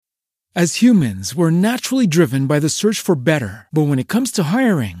As humans, we're naturally driven by the search for better. But when it comes to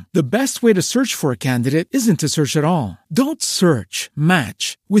hiring, the best way to search for a candidate isn't to search at all. Don't search,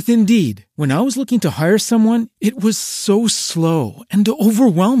 match with Indeed. When I was looking to hire someone, it was so slow and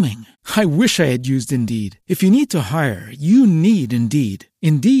overwhelming. I wish I had used Indeed. If you need to hire, you need Indeed.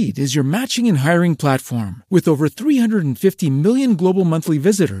 Indeed is your matching and hiring platform with over 350 million global monthly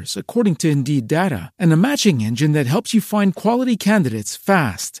visitors, according to Indeed data, and a matching engine that helps you find quality candidates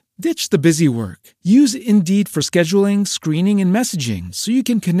fast. Ditch the busy work. Use Indeed for scheduling, screening, and messaging so you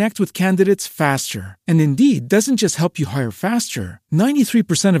can connect with candidates faster. And Indeed doesn't just help you hire faster.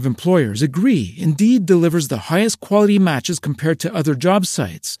 93% of employers agree Indeed delivers the highest quality matches compared to other job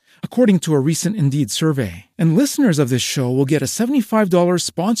sites, according to a recent Indeed survey. And listeners of this show will get a $75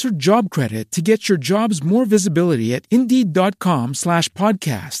 sponsored job credit to get your jobs more visibility at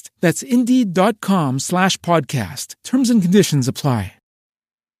Indeed.com/podcast. That's Indeed.com/podcast. Terms and conditions apply.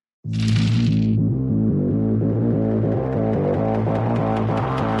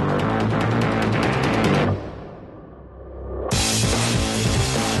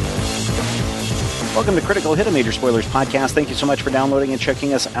 Welcome to Critical Hit, a Major Spoilers podcast. Thank you so much for downloading and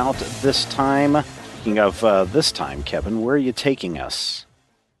checking us out this time. Speaking of this time, Kevin, where are you taking us?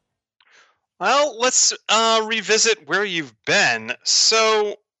 Well, let's revisit where you've been.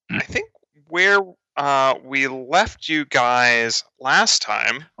 So, I think where we left you guys last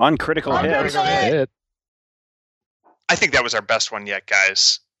time on Critical Hit. I think that was our best one yet,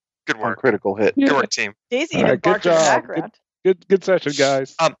 guys. Good work. On Critical Hit. Good work, team. Daisy even barked in the background. Good session,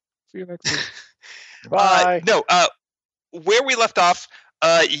 guys. See you next week. Bye. Where we left off,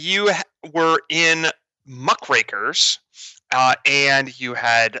 you were in Muckrakers, and you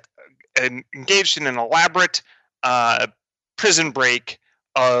had engaged in an elaborate prison break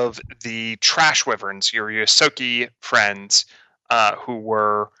of the Trash Wyverns, your Yosoki friends, who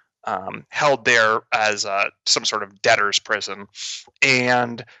were held there as some sort of debtor's prison.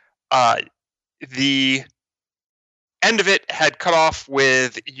 And the end of it had cut off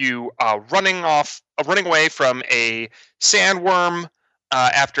with you running away from a sandworm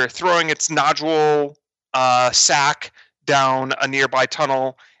after throwing its nodule sack down a nearby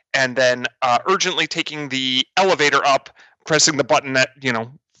tunnel, and then urgently taking the elevator up, pressing the button at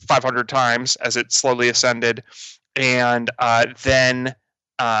 500 times as it slowly ascended, and then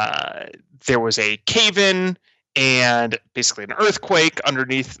there was a cave-in and basically an earthquake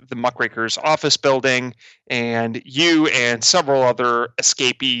underneath the Muckrakers office building, and you and several other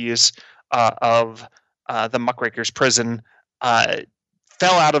escapees of the Muckrakers prison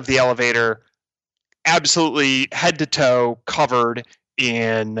fell out of the elevator, absolutely head to toe covered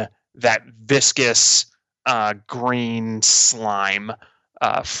in that viscous green slime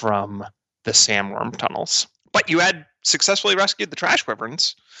from the sandworm tunnels. But you had successfully rescued the Trash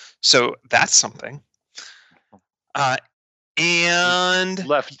Wyverns, so that's something. And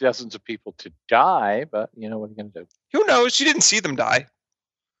left dozens of people to die, but what are you going to do? Who knows? You didn't see them die.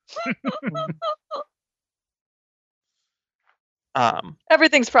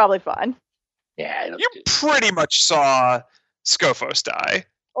 Everything's probably fine. Yeah, you pretty much saw Scophos die.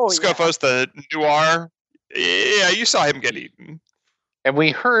 Oh, Scophos, the Noir. Yeah, you saw him get eaten. And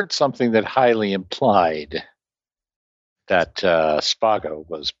we heard something that highly implied that Spago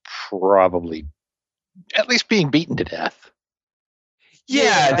was probably at least being beaten to death.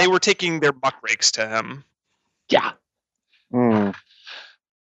 Yeah, they were taking their muckrakes to him. Yeah.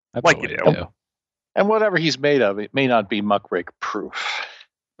 Like you do. And whatever he's made of, it may not be muckrake proof.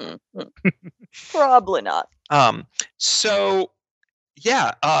 Probably not. So,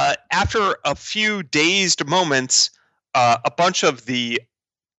 yeah, after a few dazed moments, a bunch of the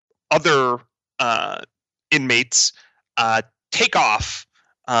other inmates take off,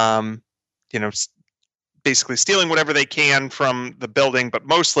 basically stealing whatever they can from the building, but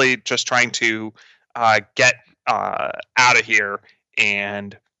mostly just trying to get out of here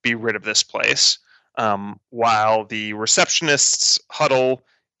and be rid of this place. While the receptionists huddle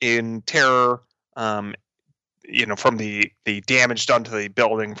in terror, from the damage done to the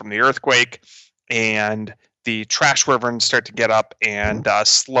building from the earthquake, and the Trash Wyverns start to get up and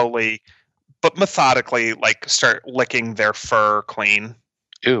slowly but methodically start licking their fur clean.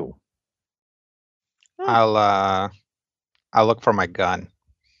 Ew. I'll look for my gun.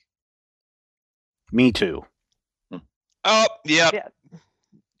 Me too. Oh, yeah.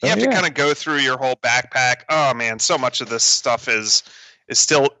 You have to yeah. kind of go through your whole backpack. Oh man, so much of this stuff is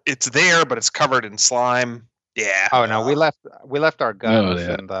still, it's there, but it's covered in slime. Yeah. Oh no, we left our guns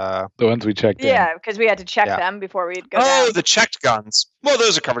and the ones we checked in. Yeah, because we had to check them before we'd go down. The checked guns. Well,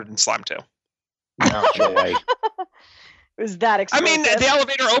 those are covered in slime too. Oh, joy. was that I explosive. mean, the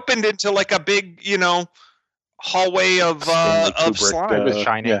elevator opened into like a big, hallway of slime. It was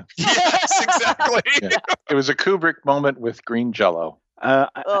shining. Yeah. Yes, exactly. Yeah. It was a Kubrick moment with green jello.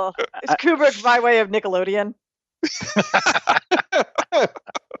 It's Kubrick my way of Nickelodeon.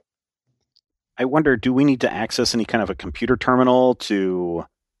 I wonder, do we need to access any kind of a computer terminal to,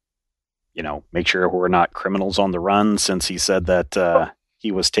 make sure we're not criminals on the run, since he said that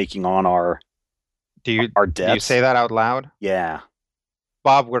he was taking on our debts? Do you say that out loud? Yeah.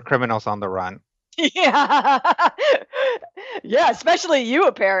 Bob, we're criminals on the run. Yeah. Yeah, especially you,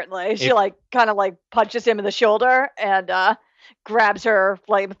 apparently. She kind of punches him in the shoulder and grabs her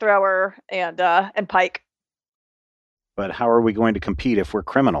flamethrower and pike. But how are we going to compete if we're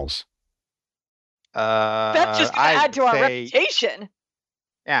criminals? That's just going to add to our reputation.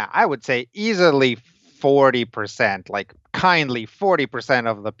 Yeah, I would say easily 40%, kindly 40%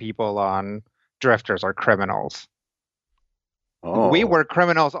 of the people on Drifters are criminals. Oh. We were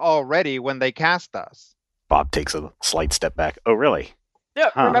criminals already when they cast us. Bob takes a slight step back. Oh, really? Yeah,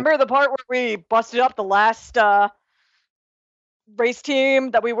 remember the part where we busted up the last race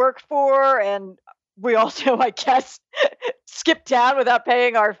team that we worked for, and we also, I guess, skipped town without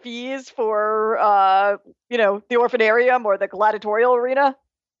paying our fees for, the orphanarium or the gladiatorial arena?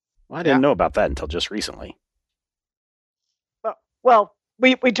 Well, I didn't know about that until just recently. Well,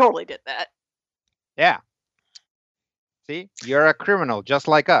 we totally did that. Yeah. See, you're a criminal just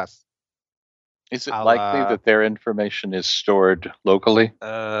like us. Is it likely that their information is stored locally?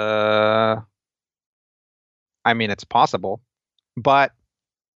 I mean, it's possible, but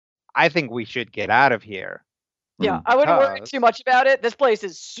I think we should get out of here. Yeah, I wouldn't worry too much about it. This place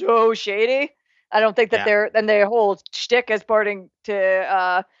is so shady. I don't think that their whole shtick as parting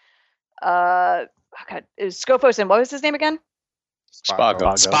to is Scophos, and what was his name again?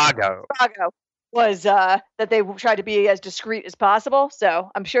 Spago was that they tried to be as discreet as possible. So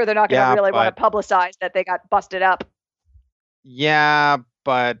I'm sure they're not going to really want to publicize that they got busted up. Yeah,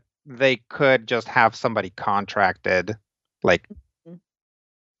 but they could just have somebody contracted,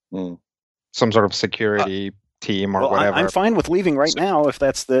 some sort of security team or whatever. I'm fine with leaving right now if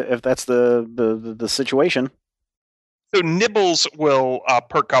that's the situation. So Nibbles will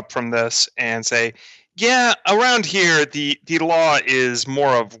perk up from this and say, yeah, around here, the law is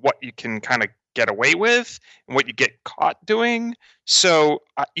more of what you can kind of get away with and what you get caught doing. So,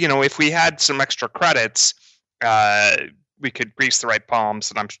 if we had some extra credits, we could grease the right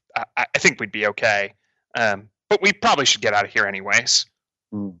palms, and I think we'd be okay. But we probably should get out of here anyways.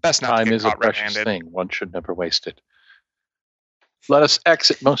 Best not to get caught red-handed. Time is a precious thing. One should never waste it. Let us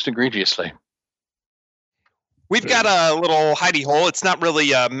exit most egregiously. We've got a little hidey hole. It's not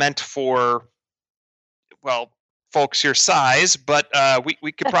really meant for, folks your size, but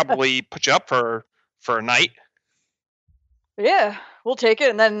we could probably put you up for a night. Yeah, we'll take it.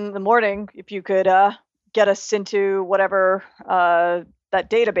 And then in the morning, if you could get us into whatever that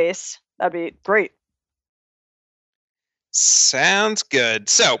database, that'd be great. Sounds good.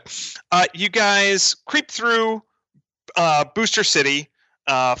 So you guys creep through Booster City,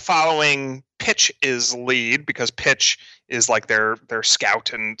 following Pitch's lead, because Pitch is like their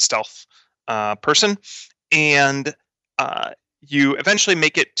scout and stealth person. And you eventually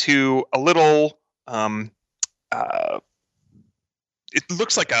make it to a little, it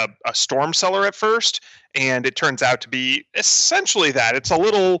looks like a storm cellar at first, and it turns out to be essentially that. It's a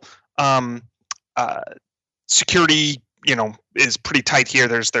little security, is pretty tight here.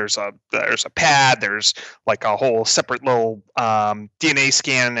 There's a pad. There's like a whole separate little DNA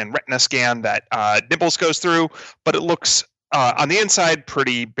scan and retina scan that Nibbles goes through, but it looks on the inside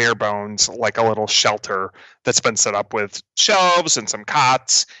pretty bare bones, like a little shelter that's been set up with shelves and some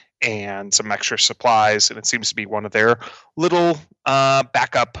cots and some extra supplies, and it seems to be one of their little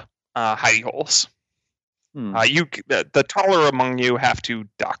backup hidey holes. The taller among you have to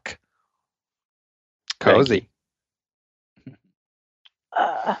duck. Cozy.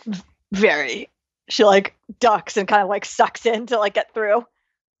 Very. She ducks and kind of sucks in to get through.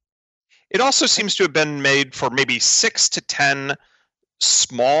 It also seems to have been made for maybe 6 to 10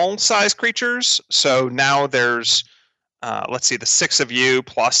 small size creatures. So now there's, let's see, the 6 of you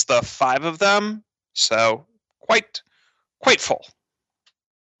plus the 5 of them. So quite full.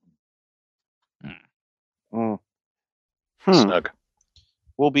 Snug.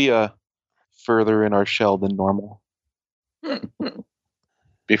 We'll be further in our shell than normal.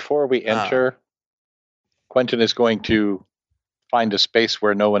 Before we enter, Quentin is going to find a space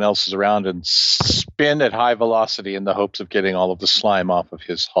where no one else is around and spin at high velocity in the hopes of getting all of the slime off of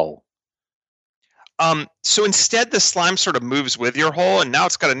his hull. So instead, the slime sort of moves with your hull, and now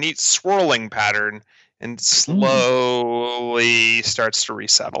it's got a neat swirling pattern, and slowly starts to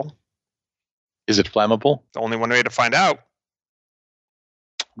resettle. Is it flammable? The only one way to find out.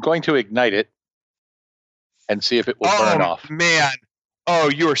 I'm going to ignite it and see if it will burn off. Man. Oh,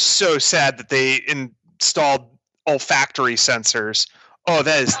 you are so sad that they installed olfactory sensors. Oh,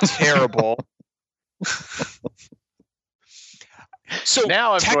 that is terrible. So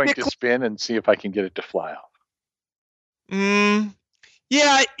now I'm going to spin and see if I can get it to fly off.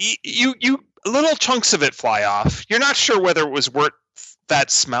 Yeah, you little chunks of it fly off. You're not sure whether it was worth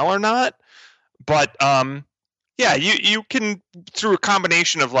that smell or not, but yeah, you can, through a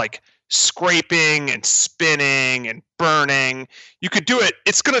combination of like scraping and spinning and burning, you could do it.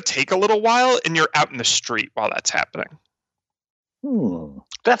 It's going to take a little while, and you're out in the street while that's happening.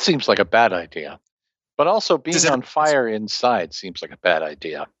 That seems like a bad idea. But also being on fire inside seems like a bad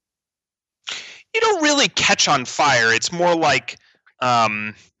idea. You don't really catch on fire. It's more like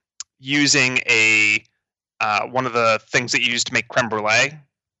using a one of the things that you use to make creme brulee.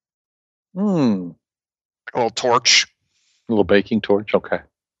 A little torch. A little baking torch, okay.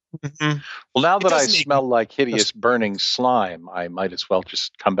 Mm-hmm. Well, now that I smell like hideous burning slime, I might as well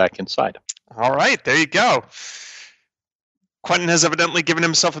just come back inside. All right, there you go. Quentin has evidently given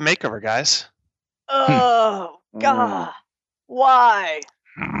himself a makeover, guys. Oh, God. Why?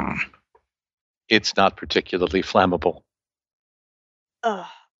 It's not particularly flammable.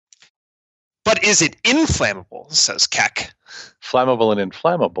 But is it inflammable, says Keck. Flammable and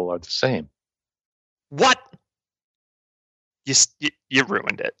inflammable are the same. What? You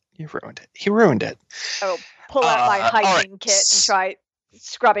ruined it. You ruined it. He ruined it. Oh, pull out my hygiene kit and try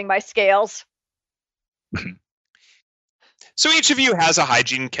scrubbing my scales. So each of you has a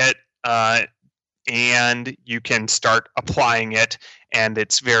hygiene kit, and you can start applying it and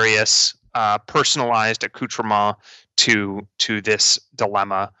its various personalized accoutrement to this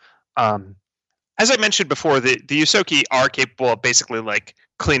dilemma. As I mentioned before, the Ysoki are capable of basically like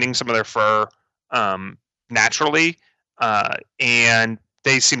cleaning some of their fur naturally, and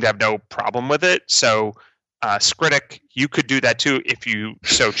they seem to have no problem with it. So, Skritic, you could do that too if you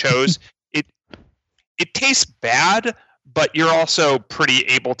so chose. It tastes bad, but you're also pretty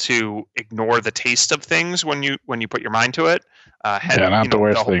able to ignore the taste of things when you put your mind to it. Not the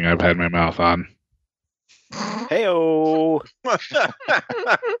worst thing I've had my mouth on. Heyo.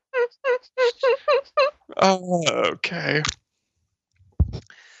 Oh, okay.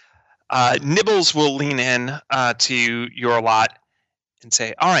 Nibbles will lean in to your lot and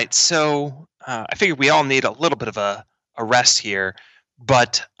say, all right, so I figured we all need a little bit of a rest here,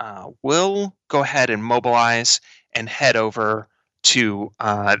 but we'll go ahead and mobilize and head over to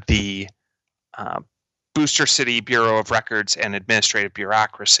the Booster City Bureau of Records and Administrative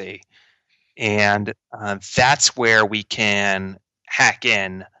Bureaucracy. And that's where we can hack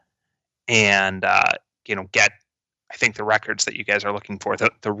in and get, I think, the records that you guys are looking for,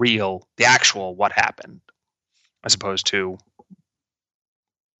 the actual what happened, as opposed to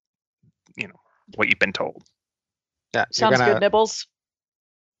what you've been told. Yeah, sounds good, Nibbles.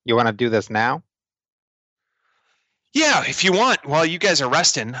 You want to do this now? Yeah, if you want. While you guys are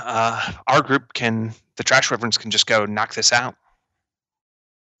resting, our group the Trash Reverends can just go knock this out.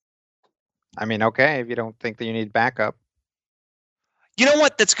 I mean, okay, if you don't think that you need backup. You know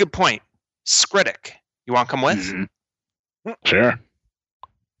what? That's a good point. Skritic, you want to come with? Mm-hmm. Sure.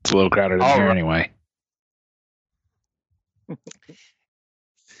 It's a little crowded in here anyway.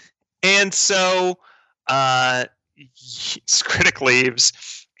 And so Skritic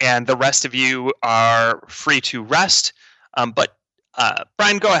leaves, and the rest of you are free to rest. But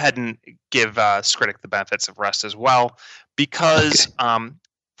Brian, go ahead and give Skritic the benefits of rest as well, because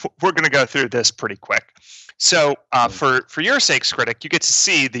we're going to go through this pretty quick. So for your sake, Skritic, you get to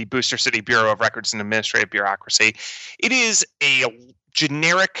see the Booster City Bureau of Records and Administrative Bureaucracy. It is a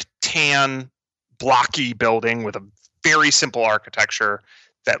generic tan, blocky building with a very simple architecture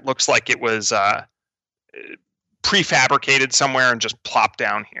that looks like it was prefabricated somewhere and just plopped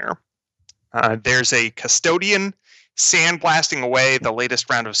down here. There's a custodian sandblasting away the latest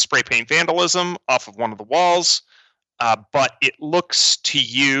round of spray paint vandalism off of one of the walls. But it looks to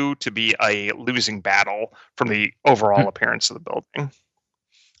you to be a losing battle from the overall appearance of the building.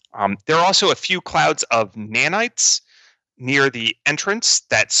 There are also a few clouds of nanites near the entrance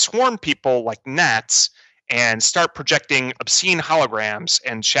that swarm people like gnats and start projecting obscene holograms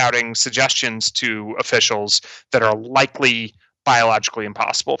and shouting suggestions to officials that are likely biologically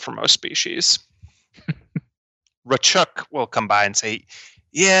impossible for most species. Rachuk will come by and say,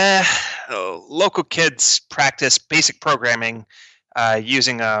 yeah, local kids practice basic programming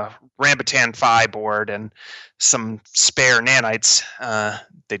using a Rambutan Phi board and some spare nanites.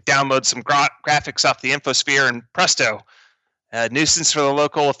 They download some graphics off the infosphere, and presto, nuisance for the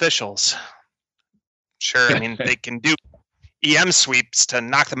local officials. Sure, I mean, they can do EM sweeps to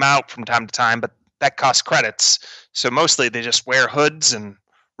knock them out from time to time, but that costs credits. So mostly they just wear hoods and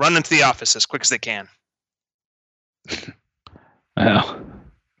run into the office as quick as they can. Well,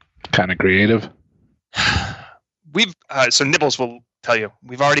 kind of creative. So Nibbles will tell you,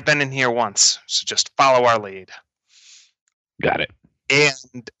 we've already been in here once, so just follow our lead. Got it.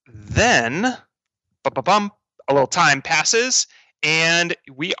 And then, a little time passes, and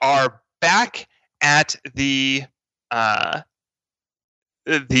we are back at the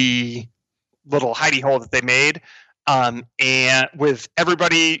little hidey hole that they made, and with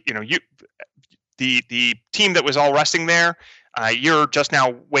everybody, the team that was all resting there, you're just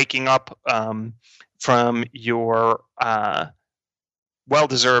now waking up from your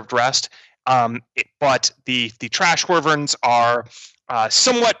well-deserved rest. But the trash wyverns are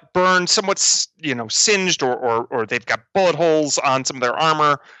somewhat burned, somewhat singed, or they've got bullet holes on some of their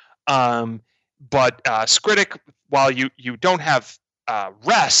armor. But Skritic, while you don't have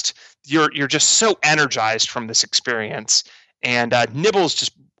rest, you're just so energized from this experience. And Nibbles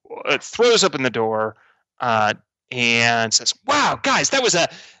just throws open the door and says, "Wow, guys, that was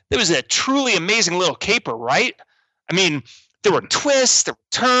a truly amazing little caper, right? I mean, there were twists, there were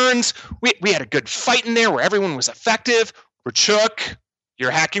turns. We had a good fight in there where everyone was effective. Rachuk, your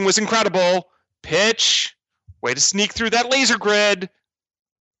hacking was incredible. Pitch, way to sneak through that laser grid.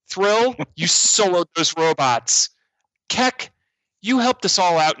 Thrill, you soloed those robots. Keck, you helped us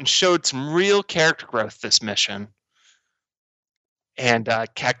all out and showed some real character growth this mission." And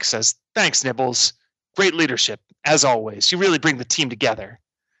Keck says, "Thanks, Nibbles. Great leadership, as always. You really bring the team together."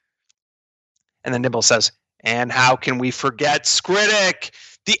 And then Nibbles says, "And how can we forget Skritic,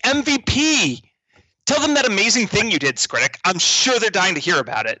 the MVP? Tell them that amazing thing you did, Skritic. I'm sure they're dying to hear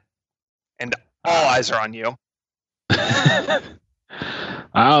about it." And all eyes are on you.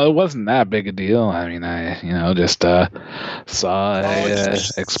 It wasn't that big a deal. I mean, I just saw a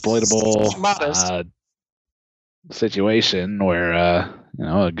exploitable situation where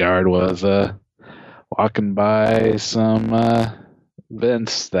a guard was walking by some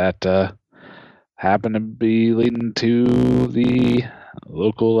vents that happened to be leading to the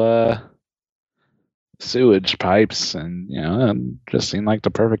local sewage pipes, and it just seemed like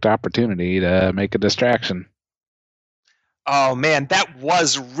the perfect opportunity to make a distraction. Oh man, that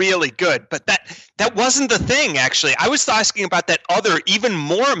was really good, but that wasn't the thing. Actually, I was asking about that other, even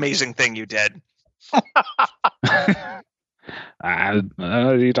more amazing thing you did. You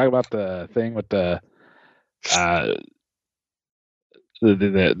talk about the thing with the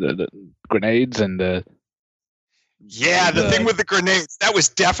grenades and the thing with the grenades. That was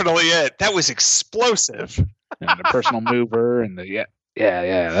definitely it. That was explosive. And the personal mover and the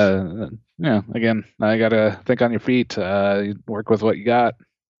again, I gotta think on your feet. You work with what you got.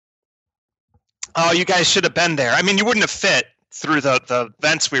 Oh, you guys should have been there. I mean, you wouldn't have fit through the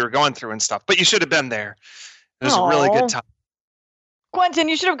vents we were going through and stuff, but you should have been there. It was a really good time. Quentin,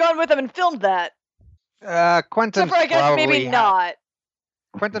 you should have gone with them and filmed that. Quentin, I guess maybe not.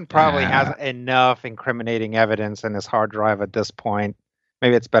 Quentin probably has enough incriminating evidence in his hard drive at this point.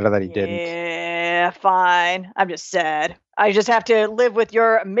 Maybe it's better that he didn't. Yeah, fine. I'm just sad. I just have to live with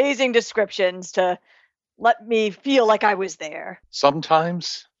your amazing descriptions to let me feel like I was there.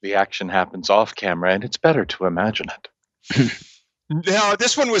 Sometimes the action happens off camera, and it's better to imagine it. No,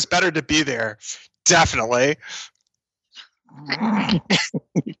 this one was better to be there. Definitely.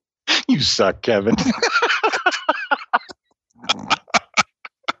 You suck, Kevin.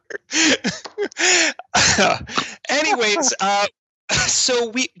 Anyways, so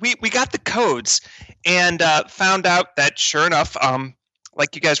we got the codes and found out that sure enough,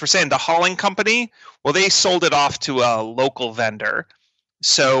 like you guys were saying, the hauling company, well, they sold it off to a local vendor.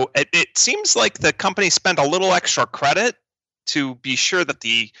 So it seems like the company spent a little extra credit to be sure that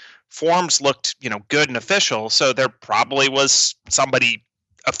the forms looked, good and official. So there probably was somebody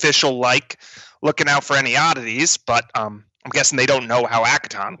official-like looking out for any oddities, but I'm guessing they don't know how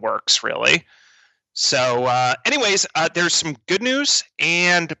Akaton works, really. So anyways, there's some good news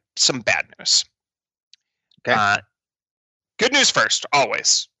and some bad news. Okay. Good news first,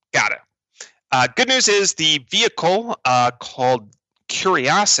 always. Got it. Good news is the vehicle called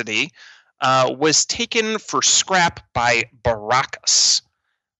Curiosity was taken for scrap by Baracus,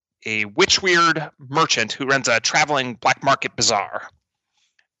 a witchweird merchant who runs a traveling black market bazaar.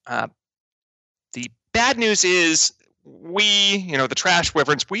 The bad news is the Trash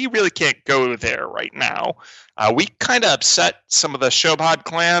Wyverns, we really can't go there right now. We kind of upset some of the Shobad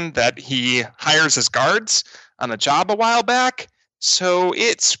clan that he hires as guards on a job a while back, so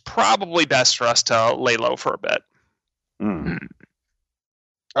it's probably best for us to lay low for a bit. Mm.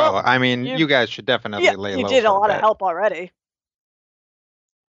 Oh, I mean, you guys should definitely lay low. You did a lot bit. of help already.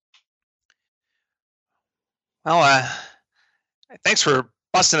 Well, thanks for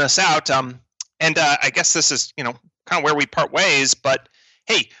busting us out. And I guess this is, kind of where we part ways. But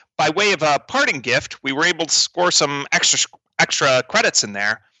hey, by way of a parting gift, we were able to score some extra credits in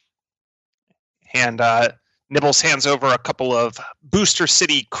there. And Nibbles hands over a couple of Booster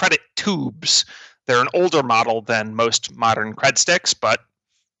City credit tubes. They're an older model than most modern cred sticks, but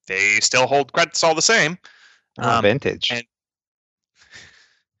they still hold credits all the same. Vintage. And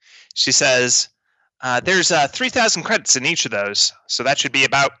she says, there's 3,000 credits in each of those, so that should be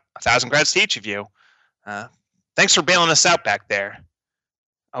about 1,000 credits to each of you. Thanks for bailing us out back there.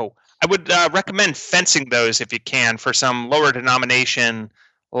 Oh, I would recommend fencing those if you can for some lower denomination,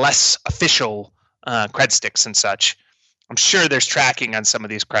 less official cred sticks and such. I'm sure there's tracking on some of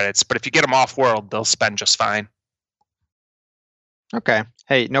these credits, but if you get them off-world, they'll spend just fine. Okay.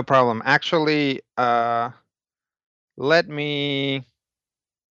 Hey, no problem. Actually, let me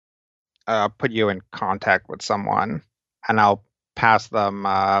put you in contact with someone, and I'll pass them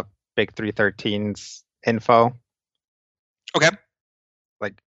Big 313's info. Okay.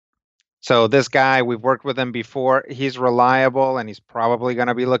 So this guy, we've worked with him before. He's reliable, and he's probably going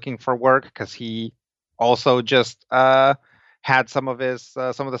to be looking for work because he also just had some of the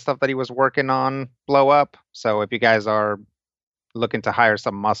stuff that he was working on blow up. So if you guys are looking to hire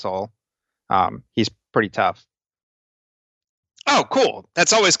some muscle, he's pretty tough. Oh, cool.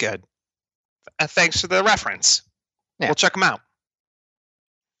 That's always good. Thanks for the reference. Yeah. We'll check him out.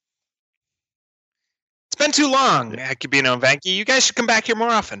 It's been too long, Akubino and Vanky. You guys should come back here more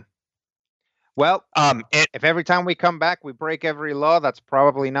often. Well, if every time we come back we break every law, that's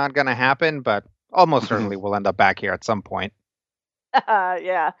probably not going to happen, but almost certainly we'll end up back here at some point.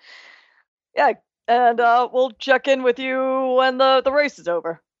 Yeah. And we'll check in with you when the race is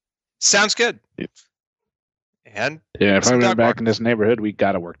over. Sounds good. And if I'm back in this neighborhood, we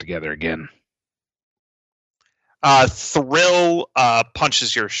got to work together again. Thrill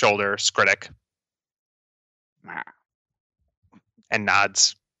punches your shoulder, Skritic. And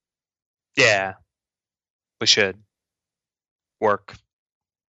nods. Yeah, we should work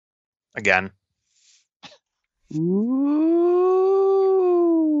again. Ooh.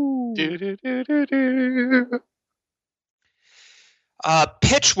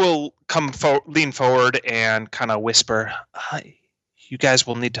 Pitch will lean forward and kind of whisper, you guys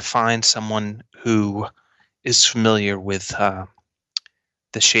will need to find someone who is familiar with the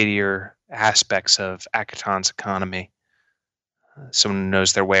shadier aspects of Akatan's economy. Someone who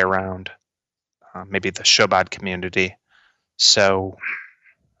knows their way around. Maybe the Shobad community. So,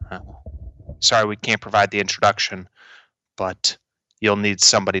 sorry we can't provide the introduction, but you'll need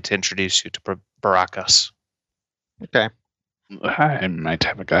somebody to introduce you to Barakas. Okay. I'm my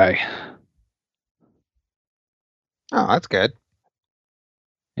type of guy. Oh, that's good.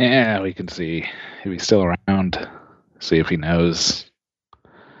 Yeah, we can see if he's still around. See if he knows.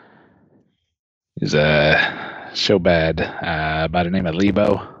 He's Shobad by the name of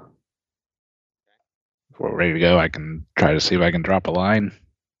Lebo. If we're ready to go, I can try to see if I can drop a line.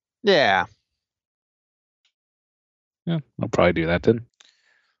 Yeah. Yeah, I'll probably do that then.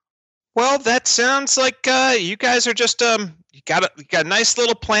 Well, that sounds like you guys are just you got a nice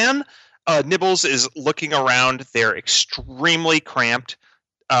little plan. Nibbles is looking around their extremely cramped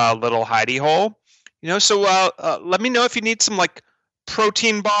little hidey hole. So let me know if you need some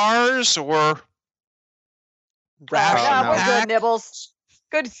protein bars or ration we're good, Nibbles.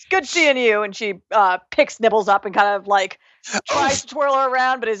 Good seeing you. And she picks Nibbles up and kind of tries to twirl her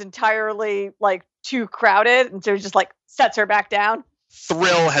around, but is entirely too crowded, and so just sets her back down.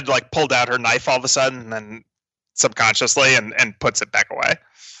 Thrill had pulled out her knife all of a sudden, and then subconsciously and puts it back away.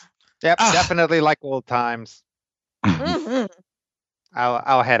 Yep, definitely like old times. Mm-hmm.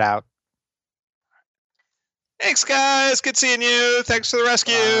 I'll head out. Thanks, guys. Good seeing you. Thanks for the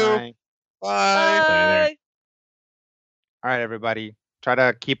rescue. Bye. Bye. All right, everybody. Try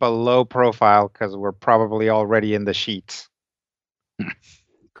to keep a low profile because we're probably already in the sheets.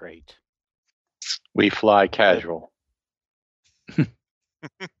 Great. We fly casual.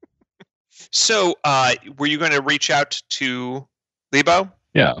 So, were you going to reach out to Lebo?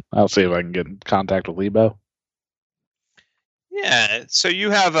 Yeah, I'll see if I can get in contact with Lebo. Yeah, so you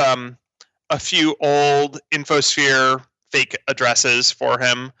have a few old Infosphere fake addresses for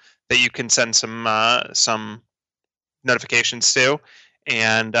him that you can send some notifications too.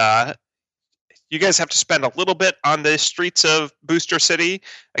 And you guys have to spend a little bit on the streets of Booster City.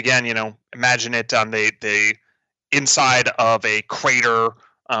 Again, imagine it on the inside of a crater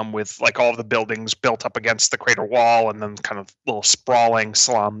with like all of the buildings built up against the crater wall and then kind of little sprawling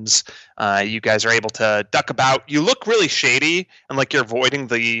slums. You guys are able to duck about. You look really shady and like you're avoiding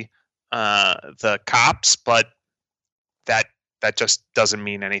the cops, but that just doesn't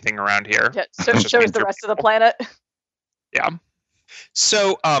mean anything around here. Yeah, so it shows the rest of the planet. Yeah.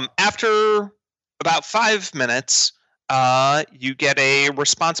 So after about 5 minutes, you get a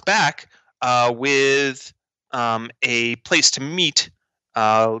response back with a place to meet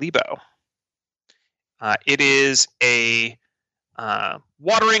Lebo. It is a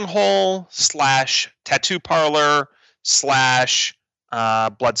watering hole / tattoo parlor /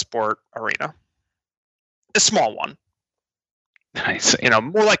 blood sport arena. A small one. Nice.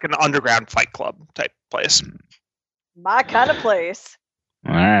 More like an underground fight club type place. My kind of place.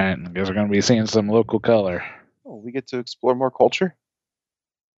 All right. I guess we're going to be seeing some local color. Oh, we get to explore more culture?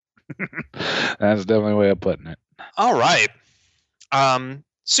 That's definitely a way of putting it. All right.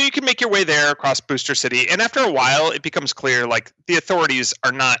 So you can make your way there across Booster City, and after a while, it becomes clear like the authorities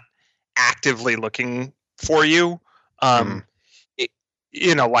are not actively looking for you. You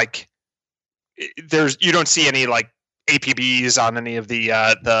don't see any like APBs on any of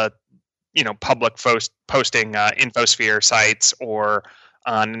the public posting infosphere sites or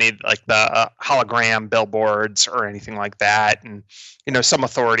on any like the hologram billboards or anything like that. And some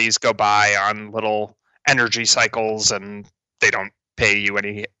authorities go by on little energy cycles and they don't pay you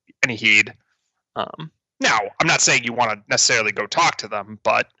any heed. Now, I'm not saying you want to necessarily go talk to them,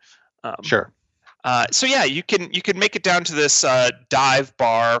 but Sure. So yeah, you can make it down to this dive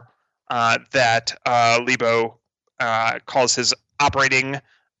bar that Lebo calls his operating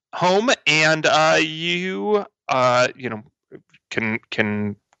home, and you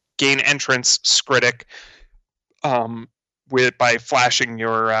can gain entrance Skritic by flashing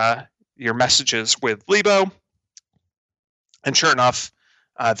your messages with Lebo. And sure enough,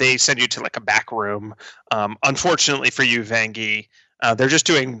 they send you to like a back room. Unfortunately for you, Vangie, they're just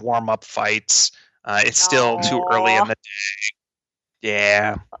doing warm-up fights. It's still too early in the day.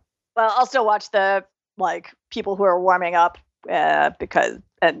 Yeah. Well, I'll still watch the people who are warming up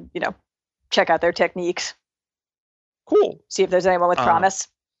check out their techniques. Cool. See if there's anyone with promise.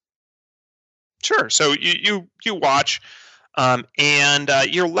 Sure. So you watch, and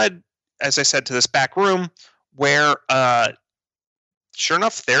you're led, as I said, to this back room where, sure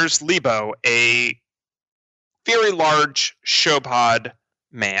enough, there's Lebo, a very large Shobad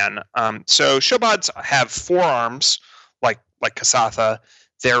man. So Shobads have 4 arms, like Kasatha.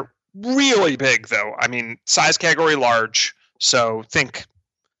 They're really big, though. I mean, size category large. So think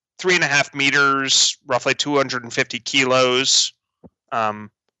 3.5 meters, roughly 250 kilos,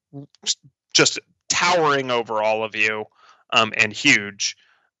 just towering over all of you, and huge.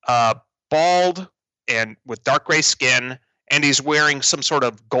 Bald and with dark gray skin, and he's wearing some sort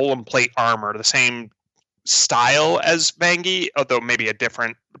of golem plate armor, the same style as Vangie, although maybe a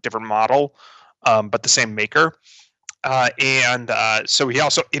different model, but the same maker. So he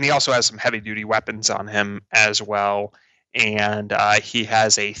also has some heavy duty weapons on him as well, and he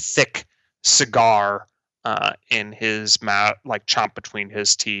has a thick cigar in his mouth, like chomped between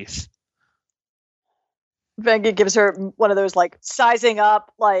his teeth. Vangie gives her one of those sizing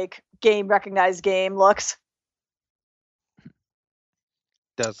up, recognized game looks.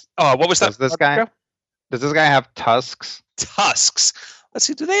 What was that? Does this guy have tusks? Tusks. Let's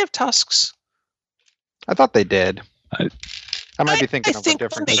see. Do they have tusks? I thought they did. I might be thinking of a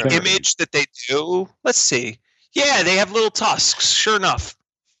different the image that they do. Let's see. Yeah, they have little tusks. Sure enough.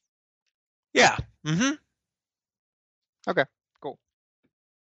 Yeah. Mm-hmm. Okay. Cool.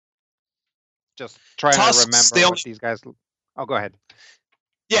 Just trying to remember what these guys. Oh, go ahead.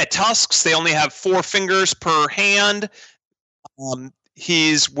 Yeah, tusks. They only have 4 fingers per hand.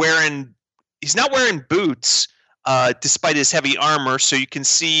 He's not wearing boots, despite his heavy armor. So you can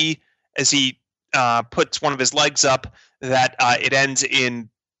see as he puts one of his legs up that it ends in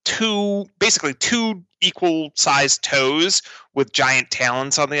 2 equal sized toes with giant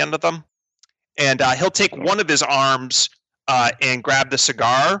talons on the end of them. And he'll take one of his arms and grab the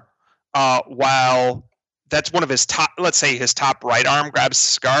cigar, while that's one of his top, let's say his top right arm grabs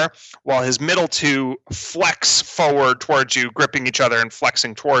the cigar, while his middle 2 flex forward towards you, gripping each other and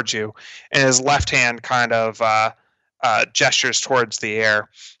flexing towards you. And his left hand kind of gestures towards the air.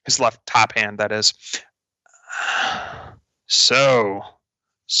 His left top hand, that is. So,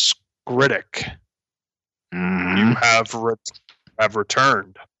 Skritic, you have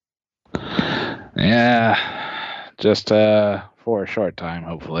returned. Yeah, just for a short time,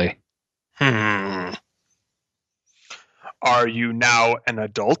 hopefully. Are you now an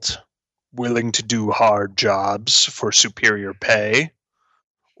adult, willing to do hard jobs for superior pay?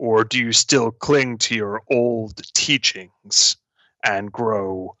 Or do you still cling to your old teachings and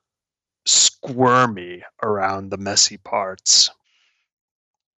grow squirmy around the messy parts?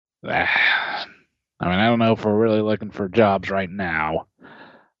 I mean, I don't know if we're really looking for jobs right now.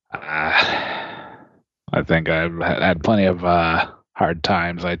 I think I've had plenty of hard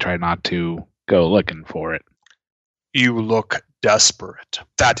times. I try not to go looking for it. You look desperate.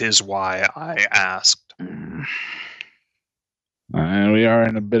 That is why I asked. We are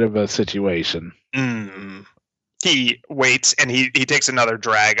in a bit of a situation. He waits and he takes another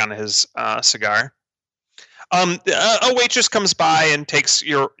drag on his cigar. A waitress comes by and takes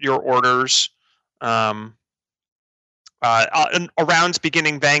your orders. A round's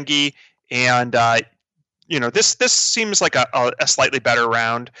beginning, Vangie, and this seems like a slightly better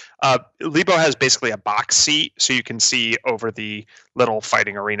round. Lebo has basically a box seat, so you can see over the little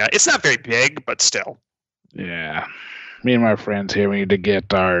fighting arena. It's not very big, but still. Yeah. Me and my friends here, we need to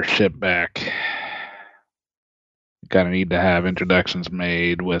get our ship back. We kind of need to have introductions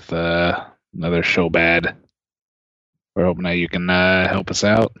made with another Shobad. We're hoping that you can help us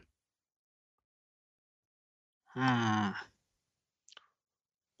out.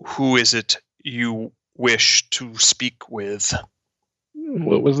 Who is it you wish to speak with?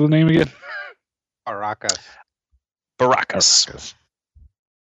 What was the name again? Baracus. Baracus.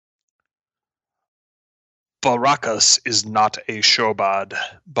 Baracus is not a Shobad.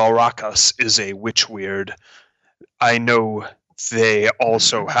 Baracus is a witchweird. I know they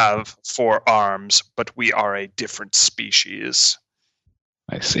also have 4 arms, but we are a different species.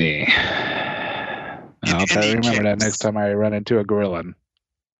 I see. I'll try to remember that next time I run into a gorilla.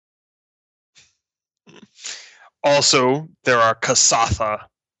 Also, there are Kasatha,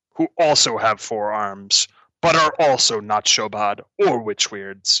 who also have 4 arms, but are also not Shobad or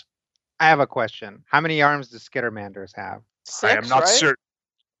witchweirds. I have a question. How many arms do Skittermanders have? 6, I am not right? certain.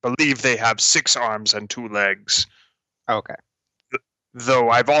 Believe they have 6 arms and 2 legs. Okay.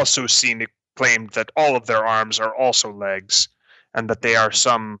 Though I've also seen it claimed that all of their arms are also legs, and that they are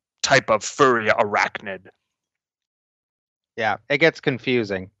some type of furry arachnid. Yeah, it gets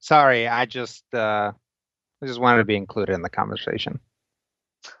confusing. Sorry, I just wanted to be included in the conversation.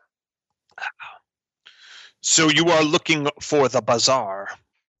 So you are looking for the bazaar.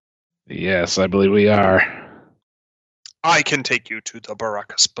 Yes, I believe we are. I can take you to the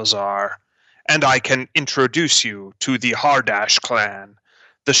Baracus Bazaar, and I can introduce you to the Hardash clan,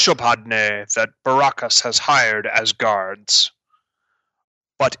 the Shobhadne that Baracus has hired as guards.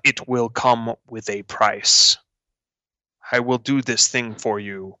 But it will come with a price. I will do this thing for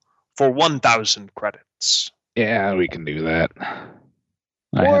you for 1,000 credits. Yeah, we can do that.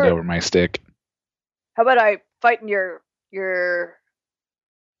 I hand over my stick. How about I fight in your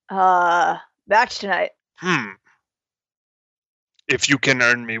match tonight? If you can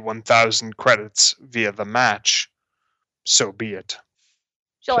earn me 1,000 credits via the match, so be it.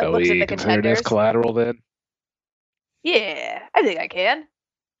 She like Shall looks at we the consider contenders. this collateral then? Yeah, I think I can.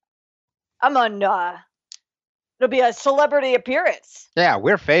 I'm on. It'll be a celebrity appearance. Yeah,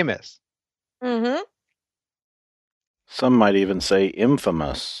 we're famous. Mm-hmm. Some might even say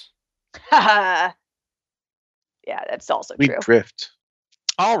infamous. Yeah, that's also We true. drift.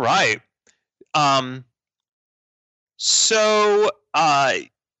 All right. So,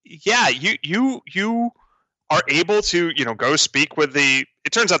 yeah, you are able to, go speak with the.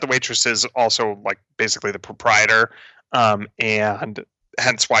 It turns out the waitress is also like basically the proprietor, and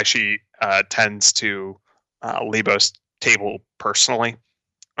hence why she tends to Lebo's table personally,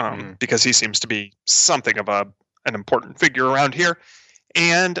 because he seems to be something of an important figure around here,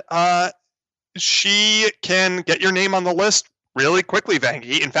 and she can get your name on the list really quickly,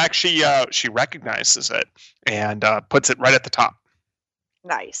 Vangie. In fact, she recognizes it and puts it right at the top.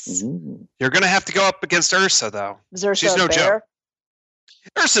 Nice. You're going to have to go up against Ursa, though. Is Ursa She's no a bear? joke.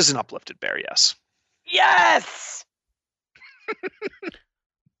 Ursa's an uplifted bear, yes. Yes.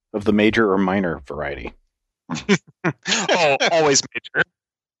 Of the major or minor variety. Oh, always major.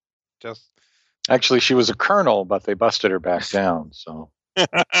 Just Actually, she was a colonel, but they busted her back down. So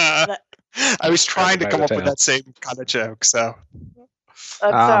I was trying to by come the up with tail. that same kind of joke, so.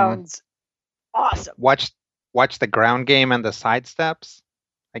 That sounds awesome. watch the ground game and the side steps,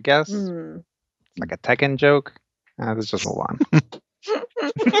 I guess. Like a Tekken joke. Let's just move on.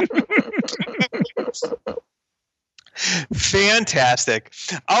 Fantastic.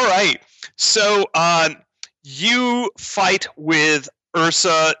 All right. So you fight with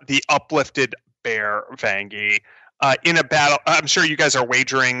Ursa, the uplifted bear, Vangie. in a battle. I'm sure you guys are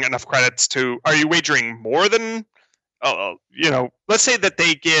wagering enough credits to. Are you wagering more than? Let's say that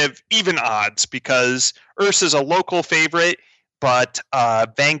they give even odds because Ursa's a local favorite, but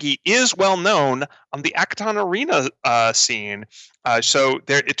Vangie is well known on the Akaton Arena scene. So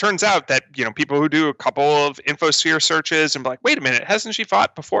it turns out that people who do a couple of Infosphere searches and be like, wait a minute, hasn't she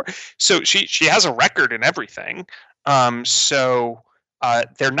fought before? So she has a record and everything. So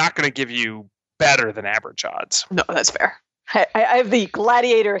they're not going to give you better than average odds. No, that's fair. I have the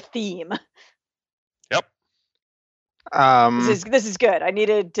gladiator theme. Yep. This is good. I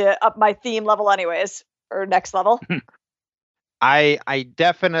needed to up my theme level anyways, or next level. I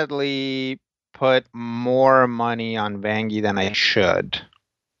definitely put more money on Vangie than I should.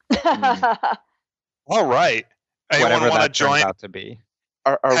 All right. Whatever want to that join? turns out to be.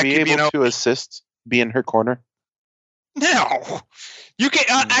 Are we able to assist? Be in her corner? No. You can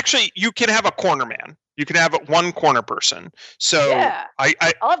actually you can have a corner man. You can have one corner person. So yeah.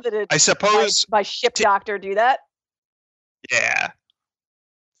 I love that I suppose my ship doctor do that. Yeah.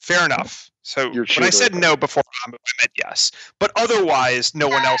 Fair enough. So You're when I said no before, I meant yes. But otherwise, no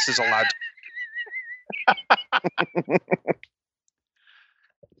one else is allowed to.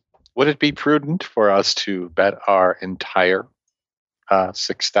 Would it be prudent for us to bet our entire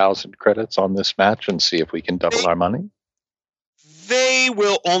 6,000 credits on this match and see if we can double our money? They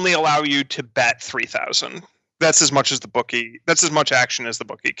will only allow you to bet 3,000. That's as much as the bookie. That's as much action as the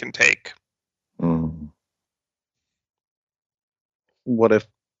bookie can take. What if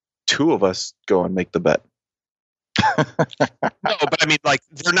two of us go and make the bet? No, but I mean, like,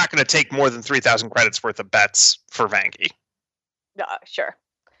 they're not going to take more than 3,000 credits worth of bets for Vangie. No, sure.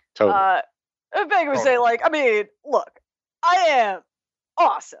 Totally. Vangie would say, like, I mean, look, I am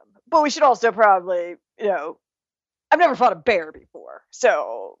awesome, but we should also probably, I've never fought a bear before,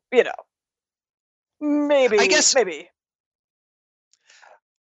 so, maybe. I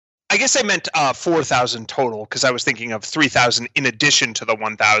guess I meant 4,000 total because I was thinking of 3,000 in addition to the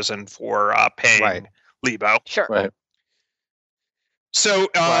 1,000 for paying Lebo. Sure. Right. So,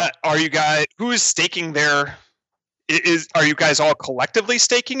 are you guys? Who is staking their? Are you guys all collectively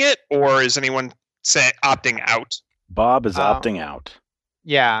staking it, or is anyone opting out? Bob is opting out.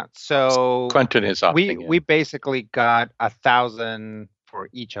 Yeah. So Quentin is opting in. We basically got 1,000 for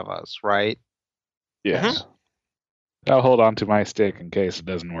each of us, right? Yes. I'll hold on to my stake in case it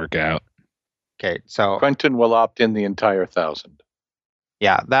doesn't work out. Okay, so Quentin will opt in the entire 1,000.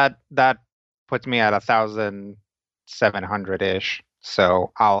 Yeah, that puts me at 1,700-ish.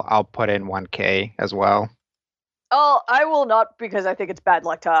 So I'll put in 1K as well. Oh, I will not because I think it's bad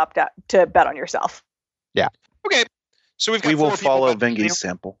luck to opt out to bet on yourself. Yeah. Okay. So we will follow Vengie's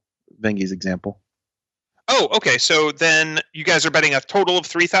example. Oh, okay. So then you guys are betting a total of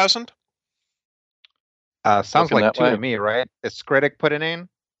 3,000? Sounds Looking like that 2 way. to me, right? Is Skritic putting in?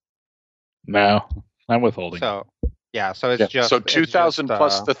 No, I'm withholding. So it's just so 2,000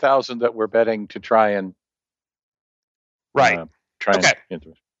 plus the 1,000 that we're betting to try and right. Okay.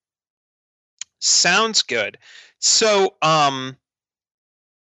 Sounds good. So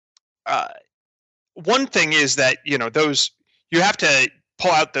one thing is that those you have to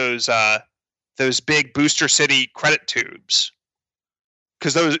pull out those big Booster City credit tubes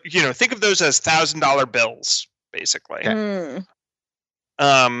because those think of those as $1,000 bills basically. Okay.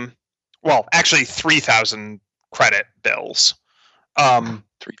 Well, actually 3,000 credit bills.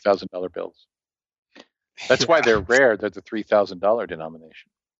 $3,000 bills. That's why they're rare. They're the $3,000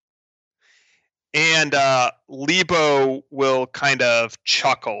 denomination. And Lebo will kind of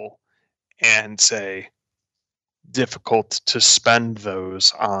chuckle and say, difficult to spend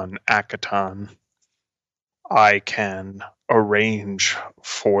those on Akaton. I can arrange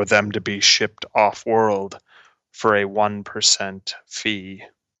for them to be shipped off-world for a 1% fee.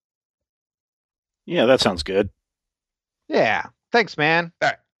 Yeah, that sounds good. Yeah. Thanks, man. All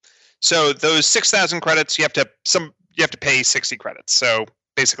right. So those 6,000 credits, you have to pay 60 credits. So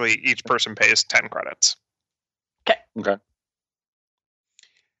basically, each person pays 10 credits. Okay.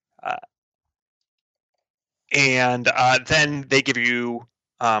 And then they give you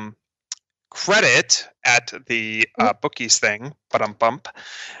credit at the bookies thing. Bump.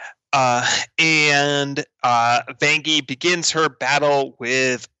 And Vangie begins her battle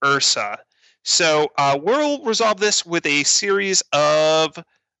with Ursa. So we'll resolve this with a series of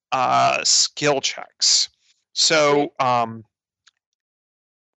skill checks. So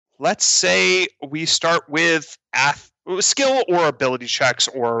let's say we start with skill or ability checks,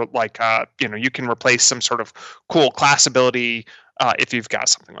 or like you can replace some sort of cool class ability if you've got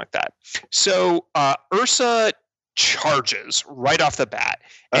something like that. So Ursa charges right off the bat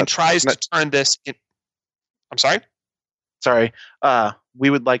and tries to turn this in. I'm sorry? Sorry. We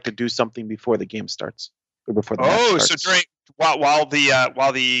would like to do something before the game starts. Or before the match starts. So during while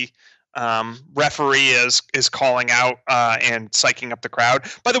the referee is calling out and psyching up the crowd.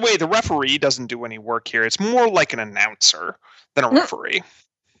 By the way, the referee doesn't do any work here. It's more like an announcer than a referee.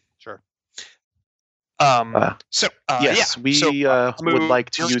 Sure. Yes, we would like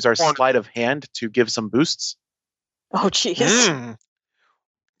to use our sleight of hand to give some boosts. Oh, jeez.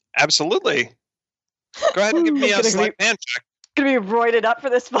 Absolutely. Go ahead and give me a sleight of hand check. Gonna be roided up for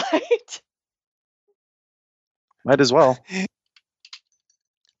this fight. Might as well.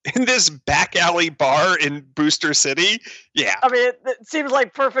 In this back alley bar in Booster City? Yeah. I mean, it seems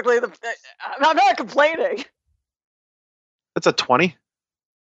like perfectly I'm not complaining. That's a 20.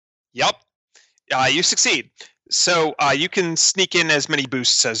 Yep. You succeed. So you can sneak in as many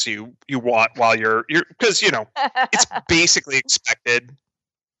boosts as you want while you're because it's basically expected.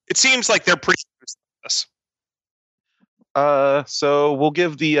 It seems like they're pretty used to this. So we'll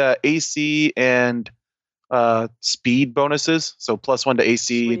give the AC and speed bonuses. So +1 to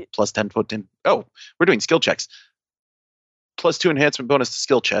AC, Sweet. plus 10 foot in. Oh, we're doing skill checks. +2 enhancement bonus to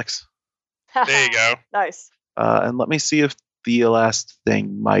skill checks. There you go. Nice. And let me see if the last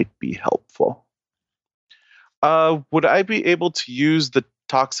thing might be helpful. Would I be able to use the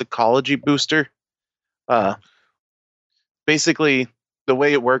toxicology booster? Basically, the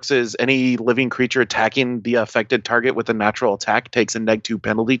way it works is any living creature attacking the affected target with a natural attack takes a -2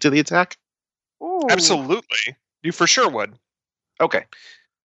 penalty to the attack. Ooh. Absolutely. You for sure would. Okay.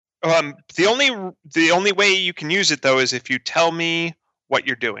 The only way you can use it though is if you tell me what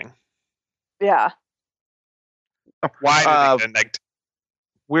you're doing. Yeah. Why do they get a -2?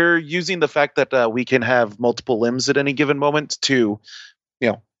 We're using the fact that we can have multiple limbs at any given moment to,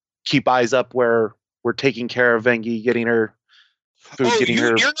 keep eyes up where we're taking care of Vengi, getting her food,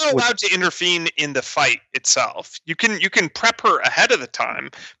 you're not allowed to intervene in the fight itself. You can prep her ahead of the time,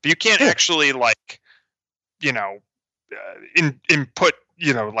 but you can't actually input,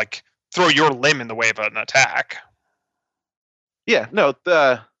 throw your limb in the way of an attack. Yeah, no,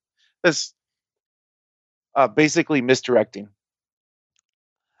 that's basically misdirecting.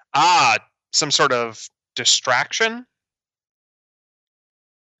 Some sort of distraction?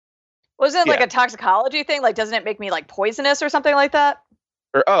 Wasn't it like a toxicology thing? Like, doesn't it make me like poisonous or something like that?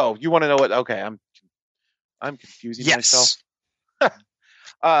 Or you want to know what? Okay, I'm confusing myself.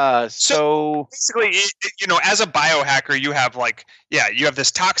 So basically, as a biohacker, you have you have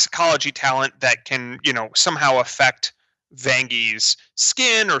this toxicology talent that can somehow affect Vangi's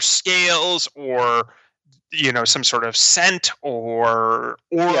skin or scales or some sort of scent or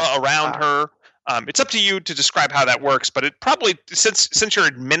aura around her. It's up to you to describe how that works, but it probably, since you're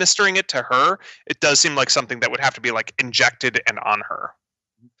administering it to her, it does seem like something that would have to be injected and on her.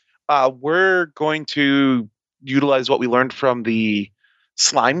 We're going to utilize what we learned from the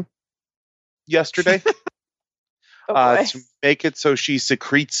slime yesterday to make it so she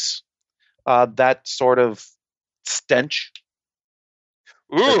secretes that sort of stench,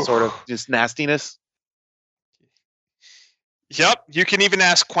 that sort of just nastiness. Yep, you can even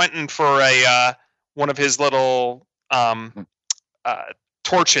ask Quentin for one of his little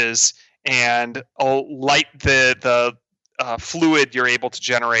torches, and I'll light the fluid you're able to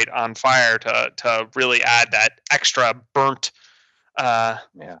generate on fire to really add that extra burnt,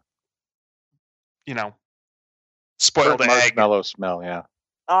 spoiled burnt egg. Marshmallow smell, yeah.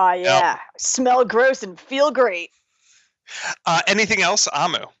 Oh yeah, smell gross and feel great. Anything else,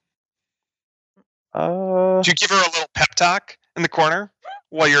 Amu? Did you give her a little pep talk in the corner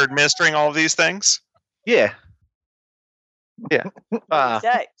while you're administering all of these things? Yeah.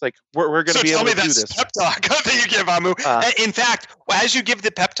 It's like we're going to be able to do this. Pep talk that you give Amu. In fact, as you give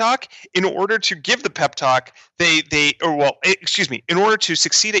the pep talk, in order to give the pep talk, in order to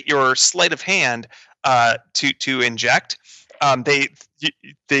succeed at your sleight of hand to inject,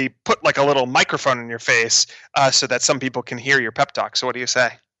 they put a little microphone in your face so that some people can hear your pep talk. So what do you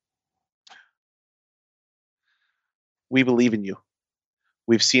say? We believe in you.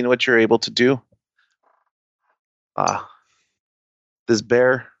 We've seen what you're able to do. This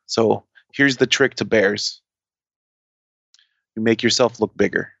bear. So here's the trick to bears. You make yourself look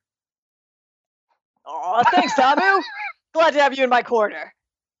bigger. Oh, thanks, Amu. Glad to have you in my corner.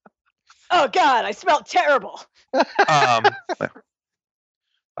 Oh God, I smell terrible.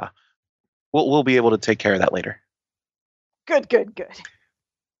 We'll be able to take care of that later. Good.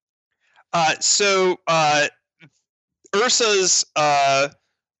 So Ursa's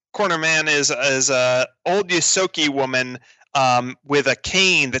corner man is a old Yosoki woman with a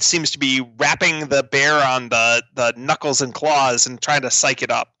cane that seems to be wrapping the bear on the knuckles and claws and trying to psych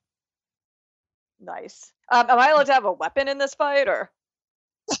it up. Nice. Am I allowed to have a weapon in this fight, or?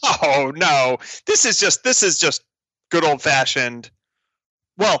 Oh no! This is just good old fashioned.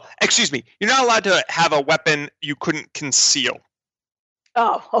 Well, excuse me. You're not allowed to have a weapon you couldn't conceal.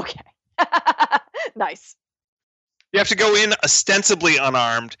 Oh, okay. Nice. You have to go in ostensibly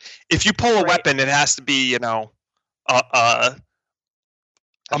unarmed. If you pull a weapon, it has to be, a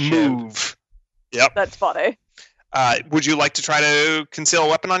move. Yep. That's funny. Would you like to try to conceal a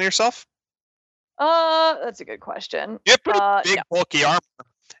weapon on yourself? That's a good question. You have pretty big, bulky armor,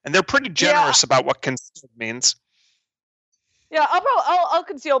 and they're pretty generous about what concealed means. Yeah, I'll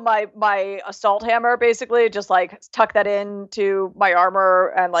conceal my assault hammer, basically, just like tuck that into my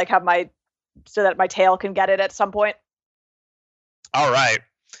armor and like have so that my tail can get it at some point. All right.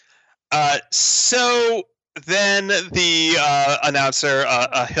 So then the announcer,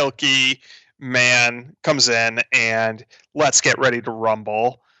 a Hilky man, comes in and let's get ready to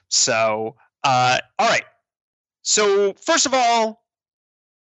rumble. So, all right. So first of all,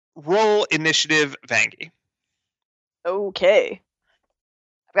 roll initiative, Vangie. Okay.